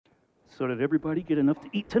So did everybody get enough to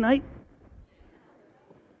eat tonight?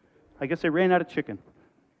 I guess I ran out of chicken.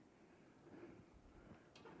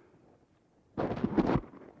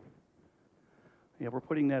 Yeah, we're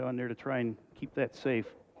putting that on there to try and keep that safe.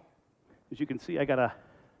 As you can see, I got a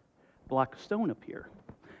block of stone up here.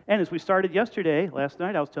 And as we started last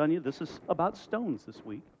night, I was telling you this is about stones this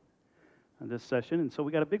week, in this session, and so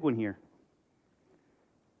we got a big one here.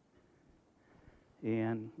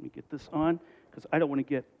 And let me get this on, because I don't want to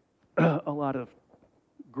get a lot of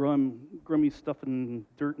grummy stuff and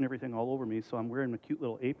dirt and everything all over me, so I'm wearing a cute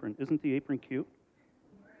little apron. Isn't the apron cute?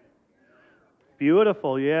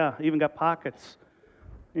 Beautiful, yeah. Even got pockets.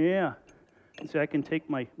 Yeah. And so I can take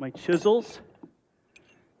my chisels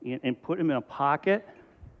and put them in a pocket,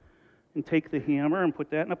 and take the hammer and put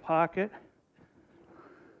that in a pocket.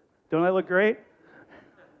 Don't I look great?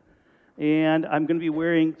 And I'm going to be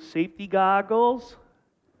wearing safety goggles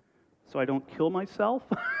so I don't kill myself.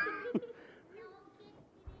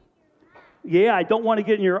 Yeah, I don't want to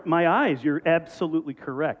get in my eyes. You're absolutely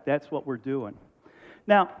correct. That's what we're doing.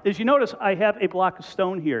 Now, as you notice, I have a block of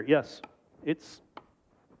stone here. Yes, it's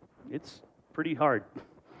pretty hard.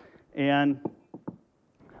 And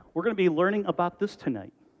we're going to be learning about this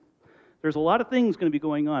tonight. There's a lot of things going to be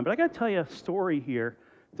going on, but I got to tell you a story here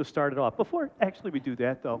to start it off. Before actually we do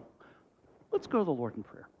that, though, let's go to the Lord in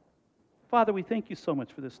prayer. Father, we thank you so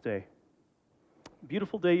much for this day.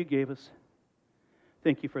 Beautiful day you gave us.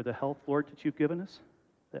 Thank you for the health, Lord, that you've given us,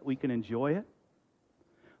 that we can enjoy it.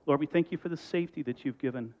 Lord, we thank you for the safety that you've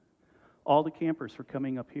given all the campers for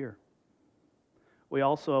coming up here. We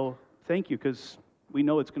also thank you because we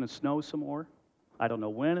know it's going to snow some more. I don't know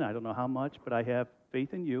when, and I don't know how much, but I have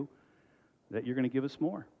faith in you that you're going to give us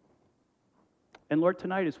more. And Lord,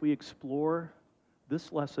 tonight as we explore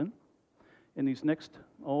this lesson in these next,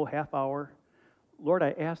 half hour, Lord,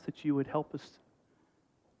 I ask that you would help us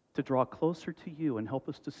to draw closer to you and help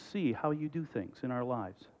us to see how you do things in our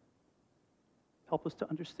lives. Help us to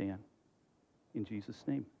understand. In Jesus'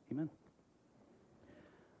 name, amen.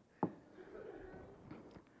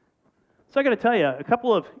 So I got to tell you, a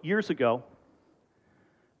couple of years ago,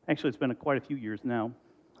 actually it's been quite a few years now,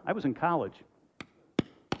 I was in college.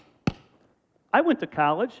 I went to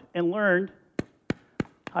college and learned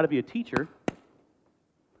how to be a teacher,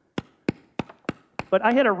 but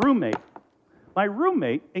I had a roommate. My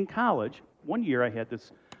roommate in college, one year I had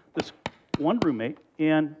this one roommate,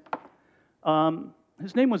 and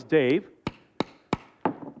his name was Dave.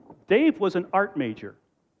 Dave was an art major.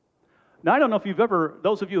 Now, I don't know if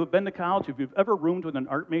those of you who have been to college, if you've ever roomed with an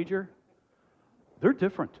art major, they're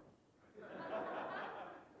different.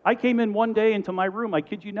 I came in one day into my room, I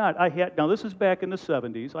kid you not, now this is back in the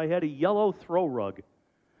 70s, I had a yellow throw rug.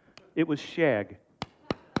 It was shag.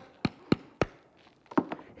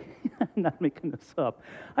 I'm not making this up.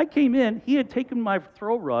 I came in, he had taken my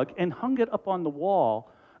throw rug and hung it up on the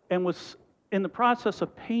wall and was in the process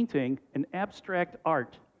of painting an abstract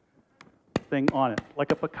art thing on it,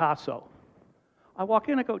 like a Picasso. I walk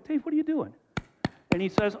in, I go, Dave, what are you doing? And he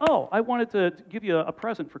says, I wanted to give you a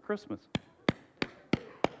present for Christmas.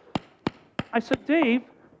 I said, Dave,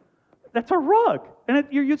 that's a rug, and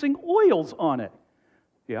you're using oils on it.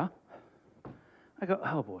 Yeah? I go,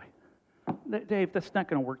 oh boy. Dave, that's not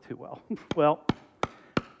going to work too well. Well,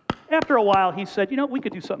 after a while, he said, we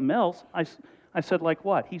could do something else. I said, like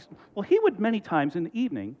what? He would many times in the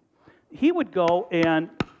evening, he would go and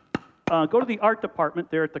go to the art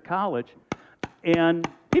department there at the college, and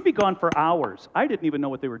he'd be gone for hours. I didn't even know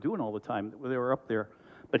what they were doing all the time. They were up there.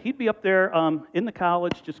 But he'd be up there in the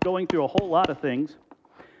college just going through a whole lot of things.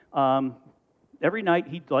 Every night,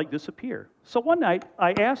 he'd disappear. So one night,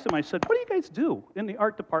 I asked him, I said, what do you guys do in the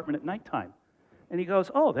art department at nighttime? And he goes,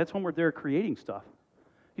 that's when we're there creating stuff.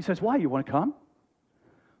 He says, why, you want to come?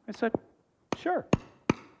 I said, sure.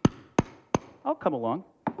 I'll come along.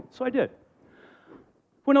 So I did.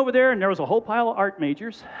 Went over there, and there was a whole pile of art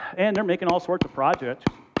majors, and they're making all sorts of projects.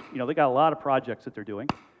 They got a lot of projects that they're doing.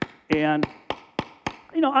 And,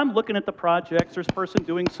 I'm looking at the projects. There's a person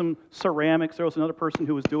doing some ceramics. There was another person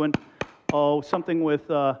who was doing something with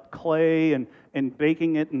clay and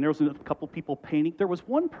baking it, and there was a couple people painting. There was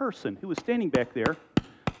one person who was standing back there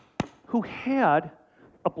who had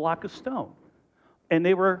a block of stone, and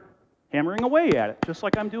they were hammering away at it, just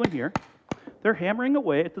like I'm doing here. They're hammering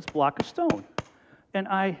away at this block of stone. And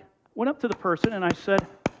I went up to the person, and I said,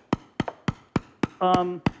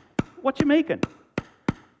 what you making?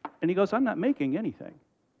 And he goes, I'm not making anything.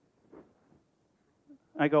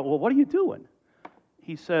 I go, well, what are you doing?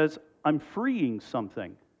 He says, I'm freeing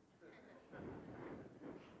something.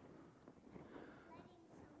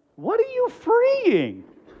 What are you freeing?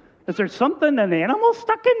 Is there something, an animal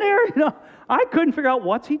stuck in there? I couldn't figure out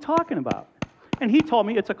what's he talking about. And he told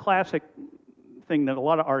me it's a classic thing that a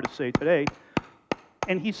lot of artists say today.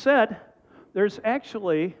 And he said, there's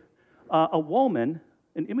actually a woman,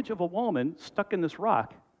 an image of a woman stuck in this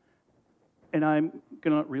rock, and I'm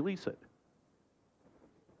going to release it.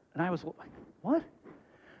 And I was like, what?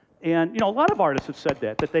 And, a lot of artists have said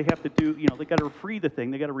that they have to do, they got to free the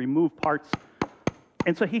thing, they got to remove parts.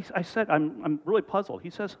 And so I said, I'm really puzzled. He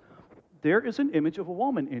says, there is an image of a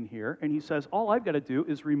woman in here, and he says, all I've got to do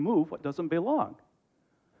is remove what doesn't belong.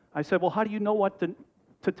 I said, well, how do you know what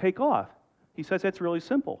to take off? He says, that's really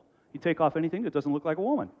simple. You take off anything that doesn't look like a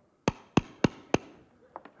woman.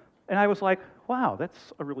 And I was like, wow,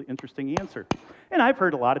 that's a really interesting answer. And I've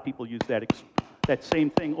heard a lot of people use that same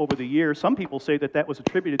thing over the years. Some people say that was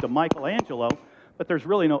attributed to Michelangelo, but there's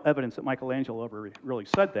really no evidence that Michelangelo ever really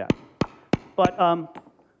said that. But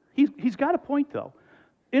he's got a point, though.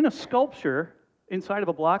 In a sculpture inside of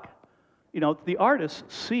a block, the artist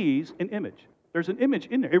sees an image. There's an image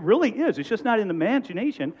in there. It really is. It's just not in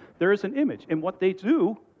imagination. There is an image. And what they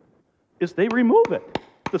do is they remove it,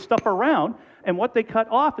 the stuff around, and what they cut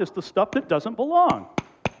off is the stuff that doesn't belong.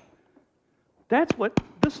 That's what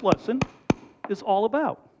this lesson is all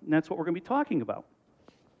about, and that's what we're going to be talking about.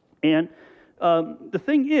 And the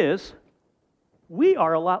thing is, we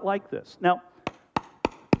are a lot like this. Now,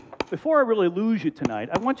 before I really lose you tonight,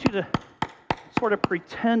 I want you to sort of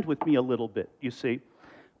pretend with me a little bit, you see.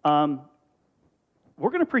 We're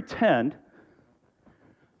going to pretend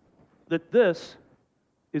that this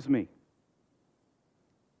is me.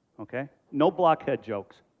 Okay? No blockhead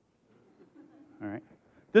jokes. All right?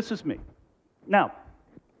 This is me. Now,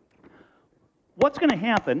 what's going to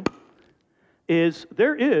happen is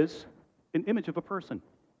there is an image of a person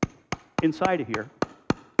inside of here,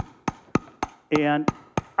 and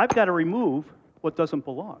I've got to remove what doesn't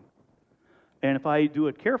belong. And if I do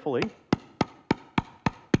it carefully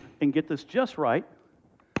and get this just right,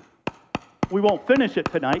 we won't finish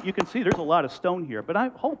it tonight. You can see there's a lot of stone here, but I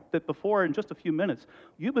hope that before, in just a few minutes,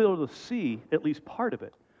 you'll be able to see at least part of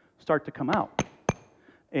it start to come out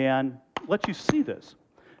and let you see this.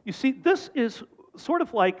 You see, this is sort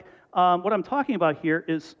of like what I'm talking about here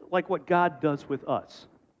is like what God does with us.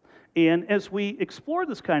 And as we explore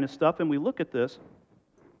this kind of stuff and we look at this,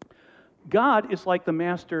 God is like the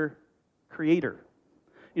master creator.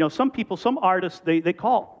 Some people, some artists, they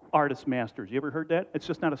call artists masters. You ever heard that? It's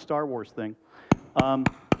just not a Star Wars thing.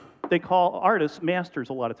 They call artists masters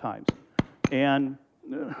a lot of times. And,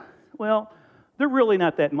 well, they're really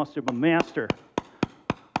not that much of a master.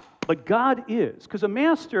 But God is. Because a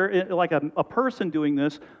master, like a person doing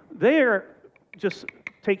this, they're just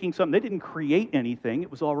taking something. They didn't create anything.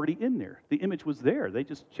 It was already in there. The image was there. They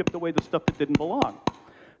just chipped away the stuff that didn't belong.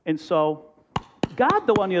 And so, God,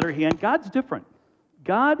 though, on the other hand, God's different.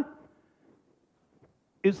 God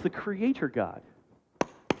is the creator God.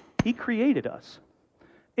 He created us.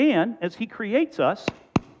 And as he creates us,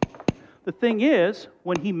 the thing is,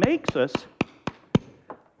 when he makes us,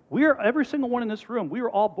 every single one in this room, we are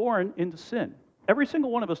all born into sin. Every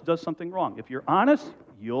single one of us does something wrong. If you're honest,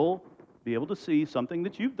 you'll be able to see something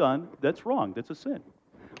that you've done that's wrong, that's a sin.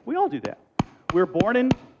 We all do that. We're born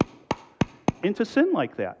into sin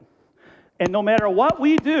like that. And no matter what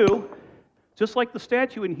we do, just like the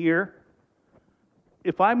statue in here,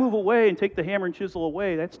 if I move away and take the hammer and chisel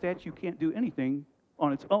away, that statue can't do anything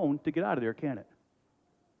on its own to get out of there, can it?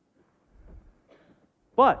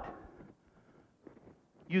 But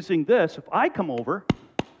using this, if I come over,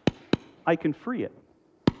 I can free it.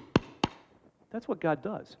 That's what God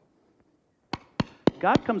does.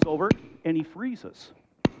 God comes over and he frees us.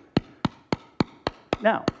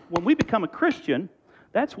 Now, when we become a Christian,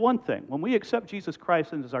 that's one thing. When we accept Jesus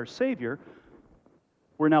Christ as our Savior,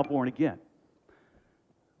 we're now born again.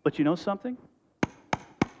 But you know something?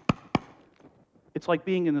 It's like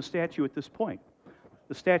being in the statue at this point.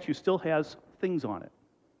 The statue still has things on it.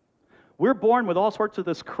 We're born with all sorts of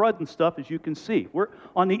this crud and stuff, as you can see.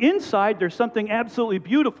 On the inside, there's something absolutely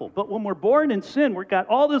beautiful. But when we're born in sin, we've got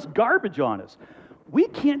all this garbage on us. We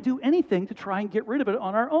can't do anything to try and get rid of it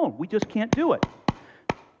on our own. We just can't do it.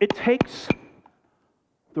 It takes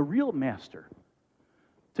the real master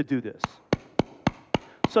to do this.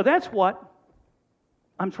 So that's what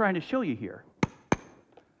I'm trying to show you here.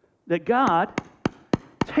 That God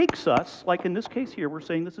takes us, like in this case here, we're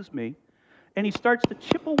saying this is me, and he starts to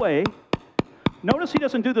chip away. Notice he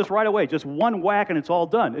doesn't do this right away, just one whack and it's all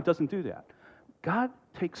done. It doesn't do that. God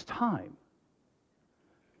takes time.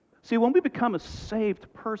 See, when we become a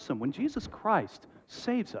saved person, when Jesus Christ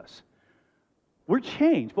saves us, we're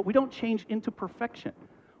changed, but we don't change into perfection.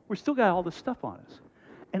 We've still got all this stuff on us.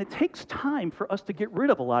 And it takes time for us to get rid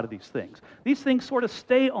of a lot of these things. These things sort of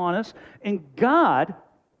stay on us, and God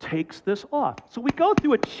takes this off. So we go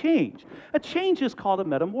through a change. A change is called a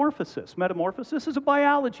metamorphosis. Metamorphosis is a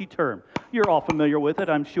biology term. You're all familiar with it,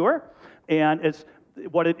 I'm sure. And it's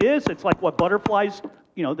what it is. It's like what butterflies,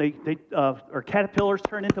 or caterpillars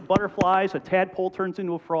turn into butterflies. A tadpole turns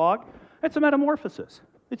into a frog. It's a metamorphosis.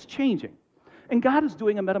 It's changing. And God is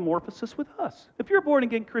doing a metamorphosis with us. If you're a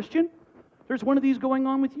born-again Christian, there's one of these going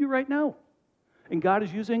on with you right now. And God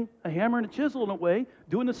is using a hammer and a chisel in a way,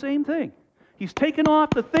 doing the same thing. He's taking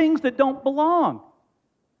off the things that don't belong.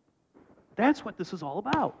 That's what this is all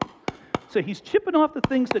about. So he's chipping off the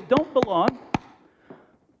things that don't belong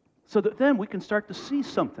so that then we can start to see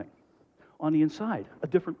something on the inside, a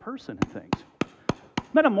different person and things.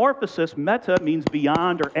 Metamorphosis, meta means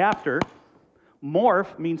beyond or after.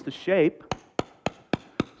 Morph means to shape.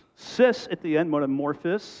 Cis at the end,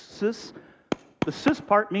 metamorphosis. The cis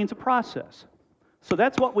part means a process. So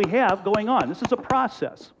that's what we have going on. This is a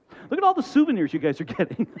process. Look at all the souvenirs you guys are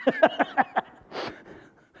getting.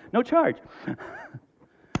 No charge.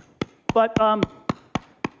 But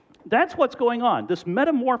that's what's going on, this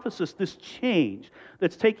metamorphosis, this change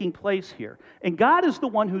that's taking place here. And God is the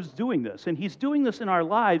one who's doing this, and he's doing this in our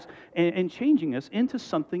lives and changing us into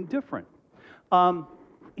something different.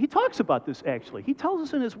 He talks about this, actually. He tells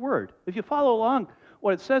us in his word. If you follow along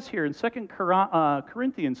what it says here in 2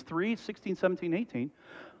 Corinthians 3, 16, 17, 18,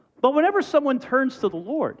 but whenever someone turns to the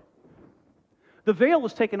Lord, the veil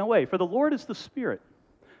is taken away, for the Lord is the Spirit.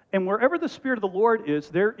 And wherever the Spirit of the Lord is,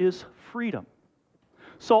 there is freedom.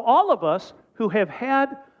 So all of us who have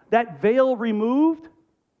had that veil removed,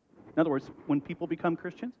 in other words, when people become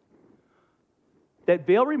Christians, that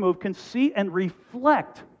veil removed can see and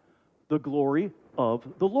reflect the glory of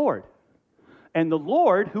the Lord. And the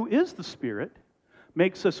Lord, who is the Spirit,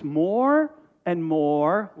 makes us more and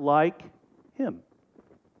more like Him.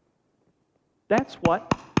 That's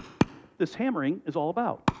what this hammering is all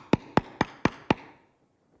about.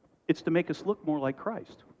 It's to make us look more like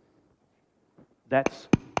Christ. That's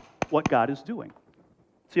what God is doing.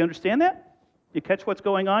 So you understand that? You catch what's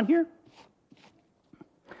going on here?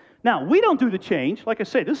 Now, we don't do the change. Like I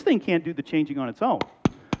say, this thing can't do the changing on its own.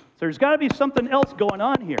 So there's got to be something else going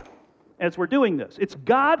on here as we're doing this. It's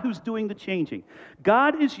God who's doing the changing.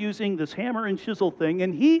 God is using this hammer and chisel thing,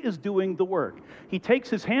 and He is doing the work. He takes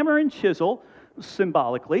His hammer and chisel,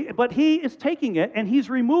 symbolically, but He is taking it and He's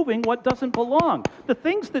removing what doesn't belong. The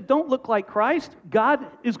things that don't look like Christ, God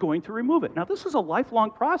is going to remove it. Now, this is a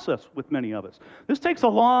lifelong process with many of us. This takes a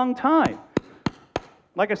long time.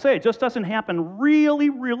 Like I say, it just doesn't happen really,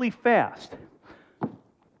 really fast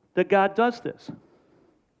that God does this.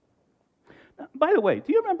 Now, by the way,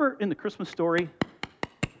 do you remember in the Christmas story?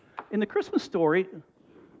 In the Christmas story,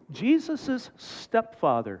 Jesus'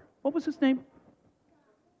 stepfather, what was his name?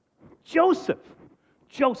 Joseph.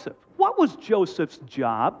 Joseph. What was Joseph's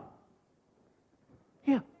job?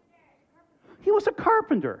 Yeah. He was a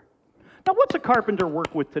carpenter. Now, what's a carpenter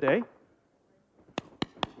work with today?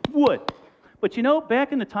 Wood. But you know,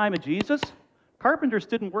 back in the time of Jesus, carpenters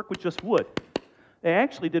didn't work with just wood. They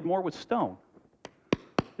actually did more with stone.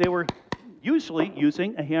 They were usually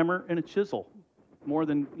using a hammer and a chisel, more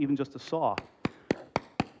than even just a saw.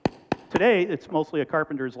 Today, it's mostly a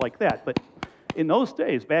carpenter's like that, but in those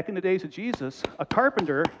days, back in the days of Jesus, a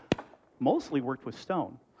carpenter mostly worked with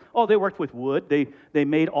stone. Oh, they worked with wood. They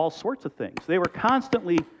made all sorts of things. They were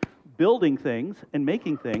constantly building things and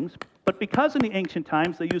making things, but because in the ancient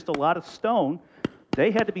times they used a lot of stone, they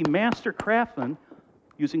had to be master craftsmen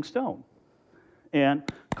using stone. And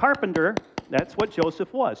carpenter, that's what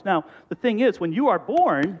Joseph was. Now, the thing is, when you are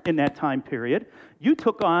born in that time period, you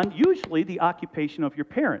took on usually the occupation of your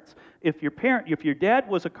parents. If your dad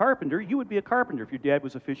was a carpenter, you would be a carpenter. If your dad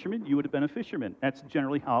was a fisherman, you would have been a fisherman. That's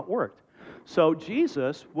generally how it worked. So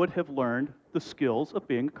Jesus would have learned the skills of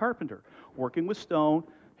being a carpenter, working with stone,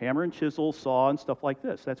 hammer and chisel, saw, and stuff like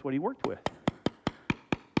this. That's what he worked with.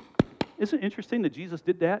 Isn't it interesting that Jesus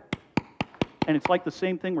did that? And it's like the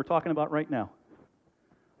same thing we're talking about right now.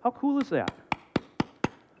 How cool is that?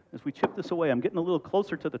 As we chip this away, I'm getting a little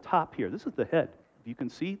closer to the top here. This is the head. If you can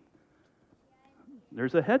see,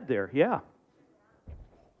 there's a head there, yeah.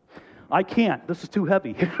 I can't. This is too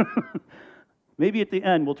heavy. Maybe at the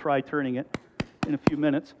end we'll try turning it in a few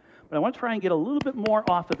minutes. But I want to try and get a little bit more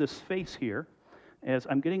off of this face here as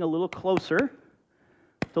I'm getting a little closer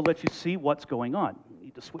to let you see what's going on. I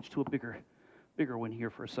need to switch to a bigger one here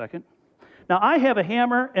for a second. Now, I have a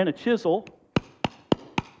hammer and a chisel,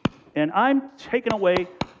 and I'm taking away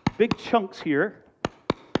big chunks here,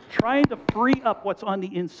 trying to free up what's on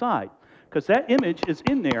the inside, because that image is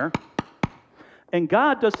in there, And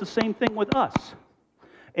God does the same thing with us.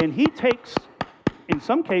 And he takes, in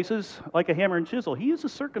some cases, like a hammer and chisel, he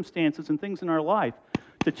uses circumstances and things in our life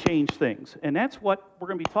to change things. And that's what we're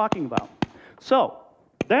going to be talking about. So,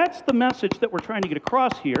 that's the message that we're trying to get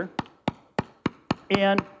across here.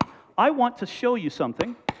 And I want to show you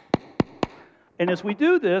something. And as we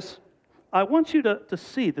do this, I want you to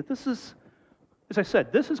see that this is, as I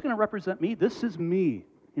said, this is going to represent me. This is me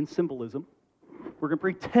in symbolism. We're going to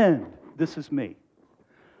pretend this is me.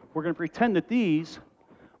 We're going to pretend that these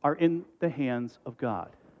are in the hands of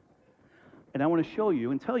God. And I want to show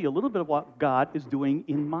you and tell you a little bit of what God is doing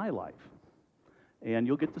in my life. And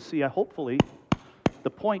you'll get to see, hopefully, the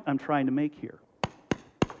point I'm trying to make here.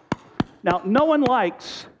 Now, no one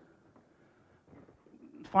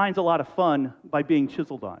finds a lot of fun by being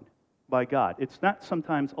chiseled on by God. It's not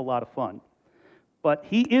sometimes a lot of fun. But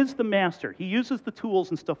he is the master. He uses the tools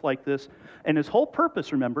and stuff like this. And his whole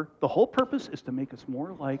purpose, remember, the whole purpose is to make us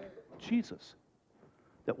more like Jesus.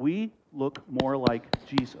 That we look more like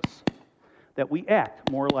Jesus. That we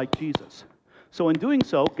act more like Jesus. So in doing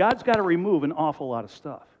so, God's got to remove an awful lot of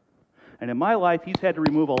stuff. And in my life, he's had to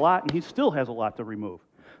remove a lot, and he still has a lot to remove.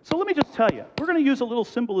 So let me just tell you, we're going to use a little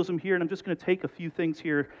symbolism here, and I'm just going to take a few things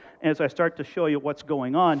here as I start to show you what's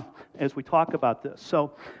going on as we talk about this.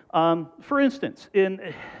 So, for instance,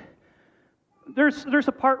 there's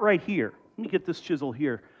a part right here. Let me get this chisel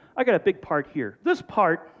here. I got a big part here. This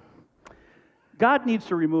part, God needs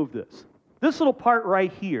to remove this. This little part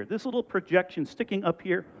right here, this little projection sticking up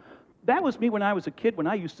here, that was me when I was a kid when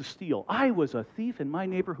I used to steal. I was a thief in my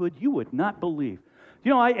neighborhood you would not believe. Do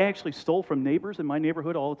you know I actually stole from neighbors in my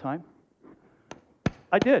neighborhood all the time?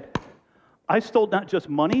 I did. I stole not just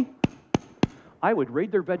money, I would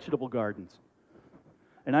raid their vegetable gardens.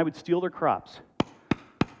 And I would steal their crops.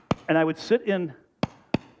 And I would sit in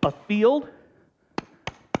a field,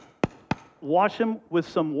 wash them with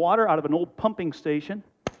some water out of an old pumping station,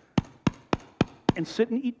 and sit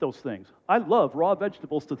and eat those things. I love raw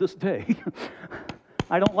vegetables to this day.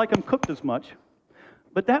 I don't like them cooked as much.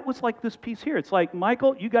 But that was like this piece here. It's like,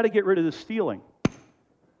 Michael, you got to get rid of this stealing.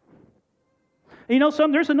 And you know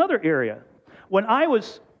something? There's another area. When I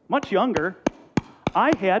was much younger,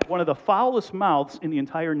 I had one of the foulest mouths in the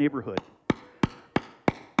entire neighborhood.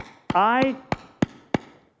 I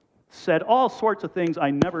said all sorts of things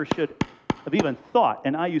I never should have even thought.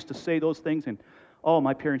 And I used to say those things, and oh,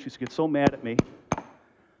 my parents used to get so mad at me.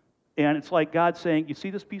 And it's like God saying, you see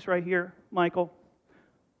this piece right here, Michael?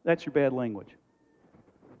 That's your bad language.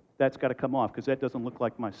 That's got to come off because that doesn't look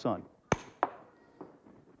like my son.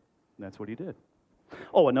 And that's what he did.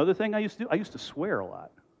 Oh, another thing I used to do, I used to swear a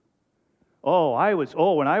lot.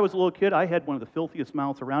 When I was a little kid, I had one of the filthiest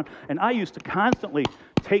mouths around, and I used to constantly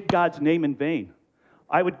take God's name in vain.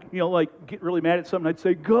 I would, get really mad at something, I'd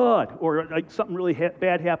say, God, or something really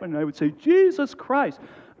bad happened, and I would say, Jesus Christ.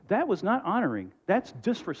 That was not honoring. That's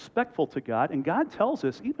disrespectful to God, and God tells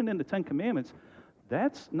us, even in the Ten Commandments,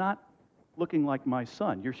 that's not looking like my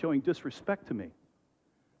son. You're showing disrespect to me.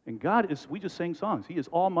 And God is, we just sang songs. He is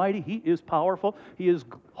almighty. He is powerful. He is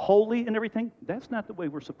holy and everything. That's not the way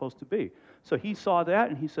we're supposed to be. So he saw that,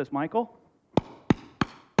 and he says, Michael,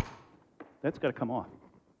 that's got to come off.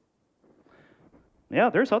 Yeah,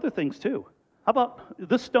 there's other things too. How about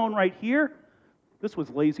this stone right here? This was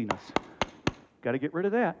laziness. Got to get rid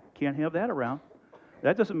of that. Can't have that around.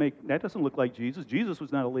 That doesn't look like Jesus. Jesus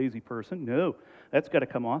was not a lazy person. No, that's got to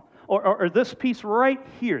come off. Or this piece right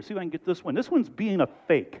here. See if I can get this one. This one's being a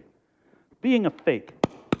fake. Being a fake.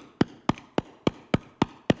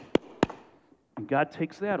 And God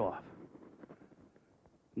takes that off.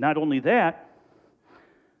 Not only that,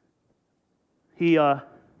 he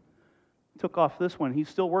took off this one. He's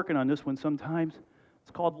still working on this one sometimes.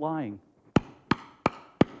 It's called lying.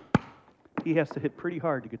 He has to hit pretty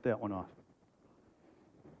hard to get that one off.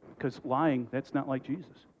 Because lying, that's not like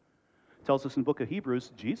Jesus. It tells us in the book of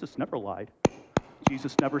Hebrews, Jesus never lied.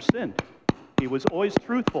 Jesus never sinned. He was always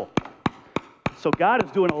truthful. So God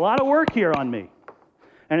is doing a lot of work here on me.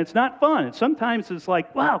 And it's not fun. And sometimes it's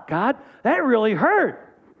like, wow, God, that really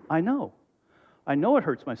hurt. I know it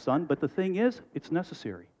hurts, my son, but the thing is, it's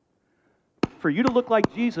necessary. For you to look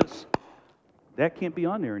like Jesus, that can't be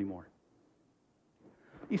on there anymore.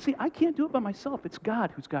 You see, I can't do it by myself. It's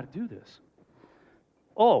God who's got to do this.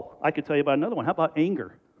 Oh, I could tell you about another one. How about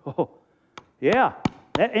anger? Oh, yeah,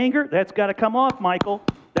 that anger, that's got to come off, Michael.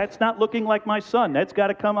 That's not looking like my son. That's got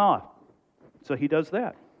to come off. So he does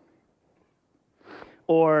that.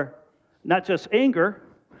 Or not just anger,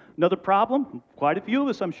 another problem, quite a few of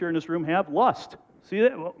us, I'm sure, in this room have lust. See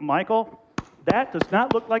that? Well, Michael, that does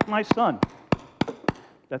not look like my son.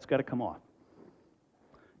 That's got to come off.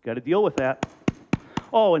 Got to deal with that.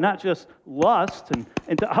 Oh, and not just lust.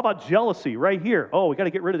 How about jealousy right here? Oh, we got to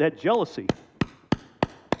get rid of that jealousy.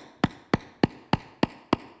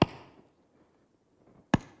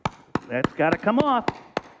 That's got to come off.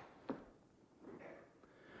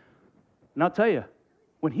 And I'll tell you,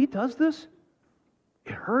 when he does this,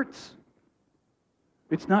 it hurts.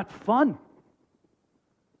 It's not fun.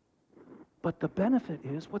 But the benefit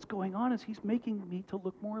is, what's going on is he's making me to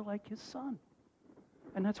look more like his son.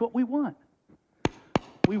 And that's what we want.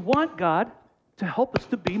 We want God to help us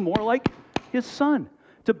to be more like his son,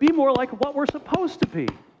 to be more like what we're supposed to be.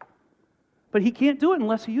 But he can't do it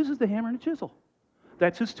unless he uses the hammer and the chisel.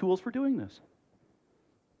 That's his tools for doing this.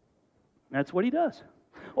 That's what he does.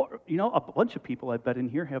 Or, a bunch of people I bet in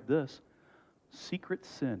here have this. Secret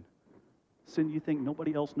sin. Sin you think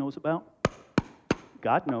nobody else knows about?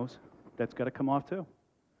 God knows. That's got to come off too.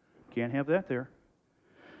 Can't have that there.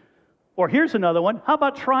 Or here's another one. How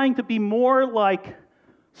about trying to be more like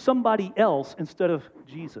somebody else instead of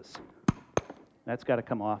Jesus? That's got to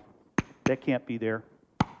come off. That can't be there.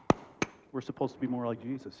 We're supposed to be more like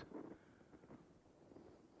Jesus.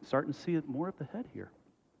 Starting to see more of the head here.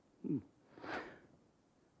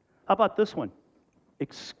 How about this one?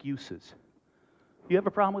 Excuses. You have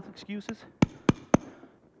a problem with excuses?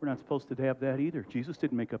 We're not supposed to have that either. Jesus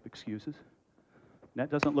didn't make up excuses. And that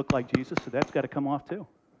doesn't look like Jesus, so that's got to come off too.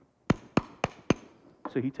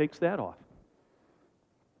 So he takes that off.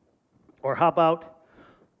 Or how about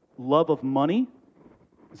love of money?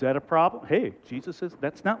 Is that a problem? Hey, Jesus says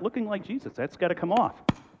that's not looking like Jesus. That's got to come off.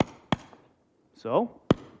 So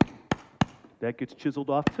that gets chiseled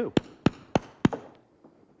off too.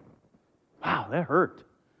 Wow, that hurt.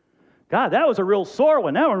 God, that was a real sore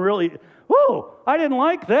one. That one really, whoa, I didn't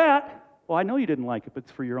like that. Well, I know you didn't like it, but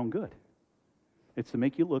it's for your own good. It's to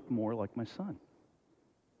make you look more like my son.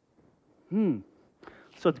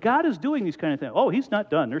 So God is doing these kind of things. Oh, he's not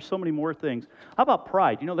done. There's so many more things. How about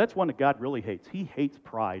pride? That's one that God really hates. He hates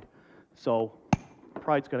pride. So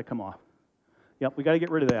pride's got to come off. Yep, we got to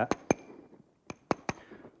get rid of that.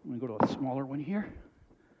 I'm going to go to a smaller one here.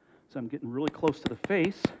 So I'm getting really close to the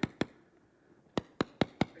face.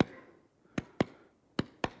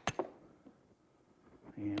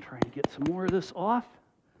 And trying to get some more of this off.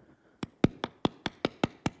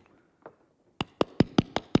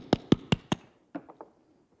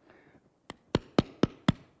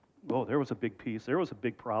 Oh, there was a big piece. There was a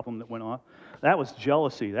big problem that went off. That was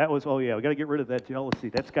jealousy. That was, we got to get rid of that jealousy.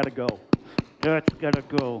 That's got to go. That's got to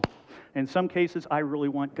go. In some cases, I really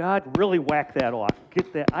want God, really whack that off.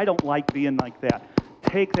 Get that. I don't like being like that.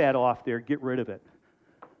 Take that off there. Get rid of it.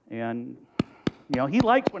 And, he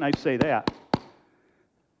likes when I say that.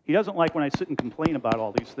 He doesn't like when I sit and complain about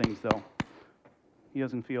all these things, though. He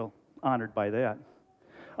doesn't feel honored by that.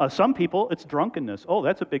 Some people, it's drunkenness. Oh,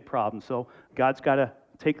 that's a big problem. So God's got to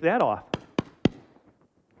take that off.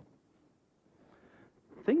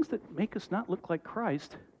 Things that make us not look like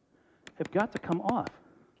Christ have got to come off.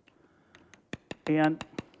 And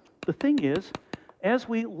the thing is, as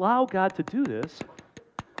we allow God to do this,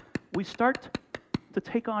 we start to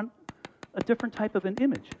take on a different type of an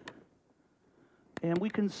image. And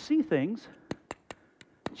we can see things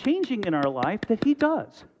changing in our life that he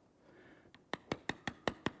does.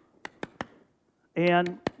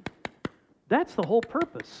 And that's the whole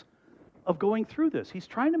purpose of going through this. He's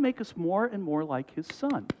trying to make us more and more like his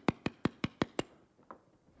son.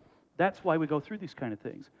 That's why we go through these kind of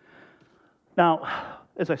things. Now,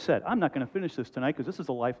 as I said, I'm not going to finish this tonight because this is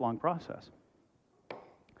a lifelong process.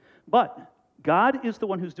 But God is the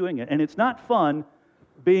one who's doing it, and it's not fun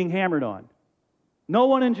being hammered on. No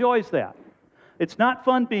one enjoys that. It's not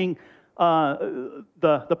fun being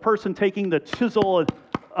the person taking the chisel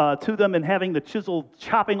to them and having the chisel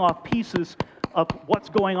chopping off pieces of what's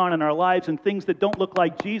going on in our lives and things that don't look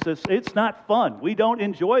like Jesus. It's not fun. We don't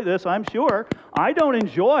enjoy this, I'm sure. I don't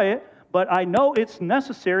enjoy it, but I know it's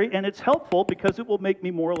necessary and it's helpful because it will make me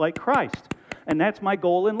more like Christ. And that's my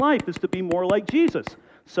goal in life, is to be more like Jesus.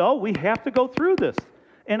 So we have to go through this.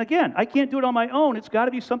 And again, I can't do it on my own. It's got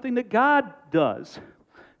to be something that God does.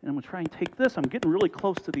 And I'm going to try and take this. I'm getting really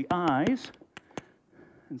close to the eyes.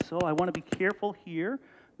 And so I want to be careful here,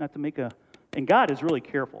 not to make a... And God is really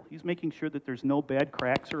careful. He's making sure that there's no bad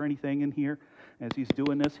cracks or anything in here as he's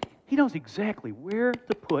doing this. He knows exactly where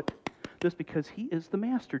to put this because he is the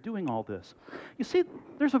master doing all this. You see,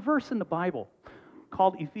 there's a verse in the Bible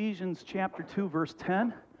called Ephesians chapter 2, verse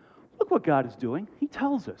 10. Look what God is doing. He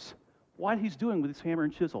tells us what he's doing with his hammer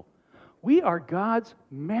and chisel. We are God's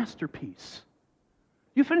masterpiece.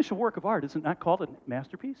 You finish a work of art, isn't that called a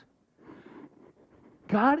masterpiece?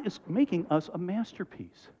 God is making us a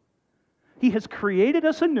masterpiece. He has created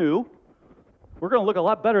us anew We're going to look a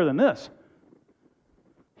lot better than this.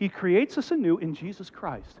 He creates us anew in Jesus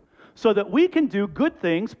Christ so that we can do good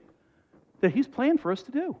things that He's planned for us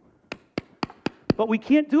to do. But we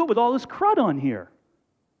can't do it with all this crud on here.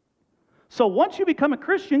 So once you become a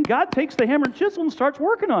Christian, God takes the hammer and chisel and starts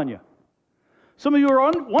working on you. Some of you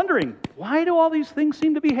are wondering, why do all these things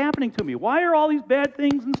seem to be happening to me? Why are all these bad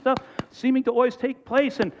things and stuff seeming to always take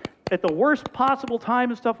place and at the worst possible time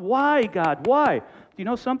and stuff? Why, God? Why? Do you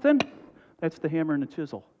know something? That's the hammer and the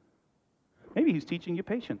chisel. Maybe He's teaching you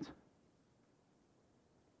patience.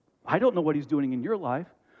 I don't know what He's doing in your life.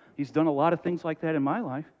 He's done a lot of things like that in my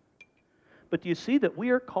life. But do you see that we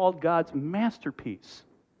are called God's masterpiece?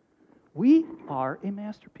 We are a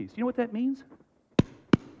masterpiece. You know what that means?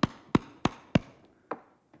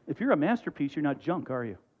 If you're a masterpiece, you're not junk, are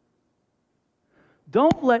you?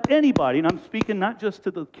 Don't let anybody, and I'm speaking not just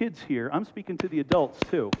to the kids here, I'm speaking to the adults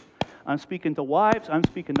too. I'm speaking to wives, I'm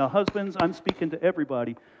speaking to husbands, I'm speaking to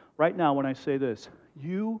everybody right now when I say this.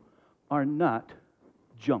 You are not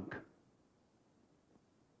junk.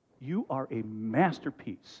 You are a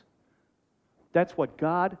masterpiece. That's what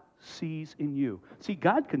God sees in you. See,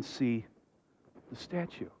 God can see the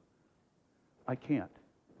statue. I can't.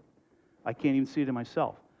 I can't even see it in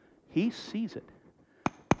myself. He sees it.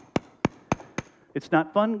 It's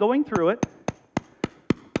not fun going through it,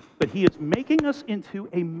 but He is making us into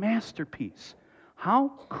a masterpiece.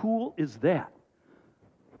 How cool is that?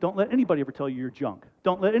 Don't let anybody ever tell you you're junk.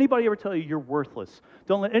 Don't let anybody ever tell you you're worthless.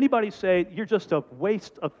 Don't let anybody say you're just a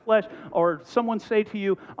waste of flesh, or someone say to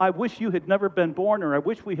you, I wish you had never been born, or I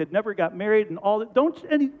wish we had never got married, and all that. Don't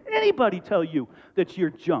anybody tell you that you're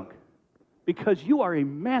junk, because you are a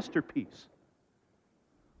masterpiece.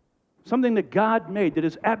 Something that God made that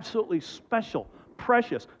is absolutely special,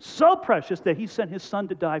 precious, so precious that He sent His Son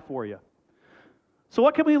to die for you. So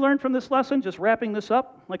what can we learn from this lesson? Just wrapping this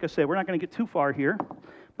up. Like I said, we're not going to get too far here,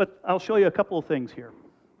 but I'll show you a couple of things here.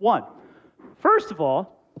 One, first of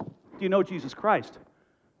all, do you know Jesus Christ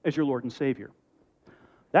as your Lord and Savior?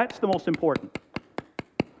 That's the most important,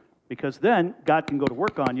 because then God can go to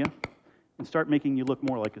work on you and start making you look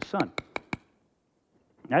more like His Son.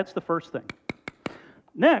 That's the first thing.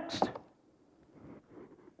 Next,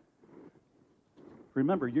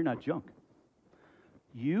 remember, you're not junk.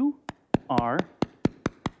 You are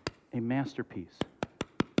a masterpiece.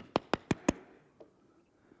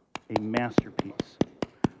 A masterpiece.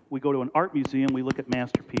 We go to an art museum, we look at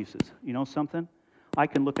masterpieces. You know something? I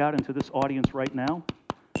can look out into this audience right now,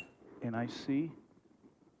 and I see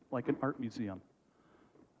like an art museum.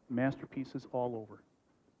 Masterpieces all over.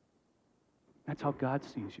 That's how God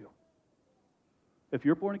sees you. If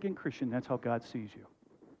you're a born-again Christian, that's how God sees you.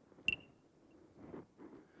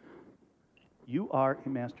 You are a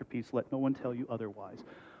masterpiece. Let no one tell you otherwise.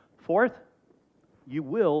 Fourth, you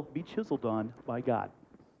will be chiseled on by God.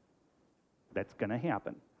 That's going to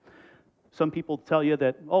happen. Some people tell you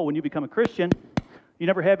that, oh, when you become a Christian, you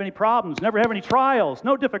never have any problems, never have any trials,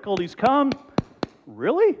 no difficulties come.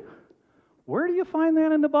 Really? Where do you find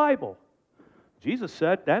that in the Bible? Jesus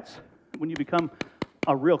said that's when you become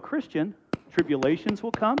a real Christian, tribulations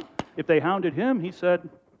will come. If they hounded Him, He said,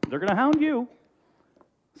 they're going to hound you.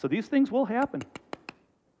 So these things will happen.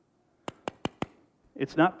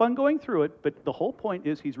 It's not fun going through it, but the whole point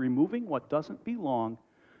is He's removing what doesn't belong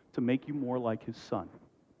to make you more like His Son.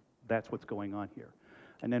 That's what's going on here.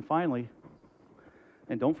 And then finally,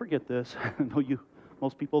 and don't forget this, I know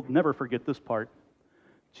most people never forget this part,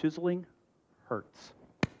 chiseling hurts.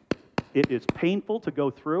 It is painful to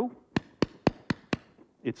go through.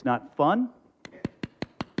 It's not fun.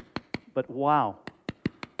 But wow,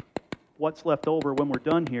 what's left over when we're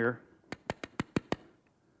done here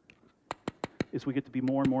is we get to be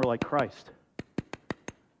more and more like Christ.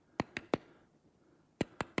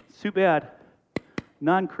 It's too bad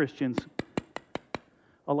non-Christians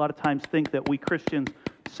a lot of times think that we Christians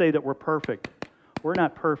say that we're perfect. We're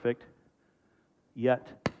not perfect yet.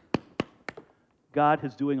 God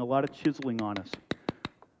is doing a lot of chiseling on us.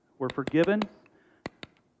 We're forgiven,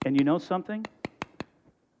 and you know something?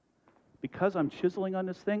 Because I'm chiseling on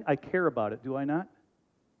this thing, I care about it, do I not?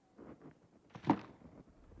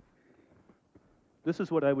 This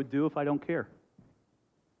is what I would do if I don't care.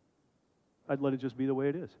 I'd let it just be the way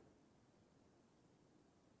it is.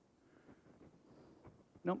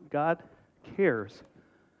 No, God cares.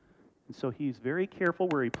 And so He's very careful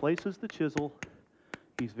where He places the chisel.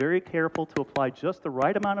 He's very careful to apply just the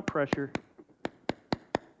right amount of pressure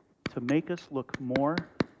to make us look more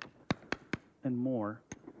and more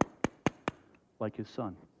like His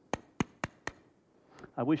Son.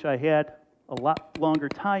 I wish I had a lot longer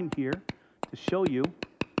time here to show you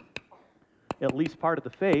at least part of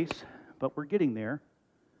the face, but we're getting there.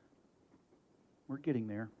 We're getting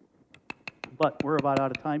there. But we're about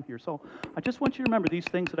out of time here. So I just want you to remember these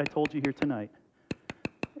things that I told you here tonight.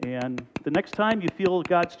 And the next time you feel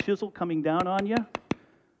God's chisel coming down on you,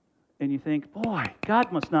 and you think, boy,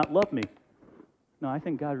 God must not love me. No, I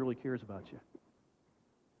think God really cares about you.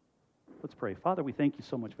 Let's pray. Father, we thank you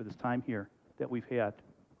so much for this time here that we've had.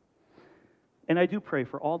 And I do pray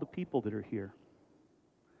for all the people that are here.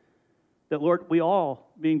 That, Lord, we all,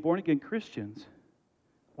 being born-again Christians,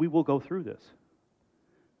 we will go through this.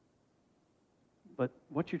 But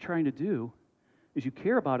what you're trying to do is you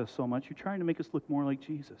care about us so much, you're trying to make us look more like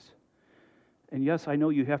Jesus. And yes, I know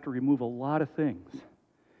you have to remove a lot of things.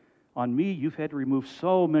 On me, you've had to remove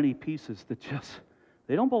so many pieces that just,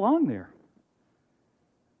 they don't belong there.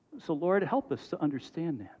 So, Lord, help us to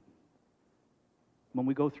understand that when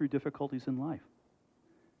we go through difficulties in life.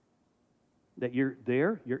 That you're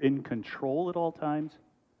there, you're in control at all times,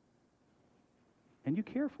 and you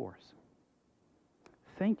care for us.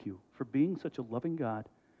 Thank you for being such a loving God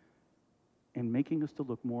and making us to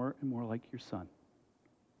look more and more like your Son.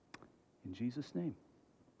 In Jesus' name,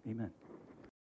 amen.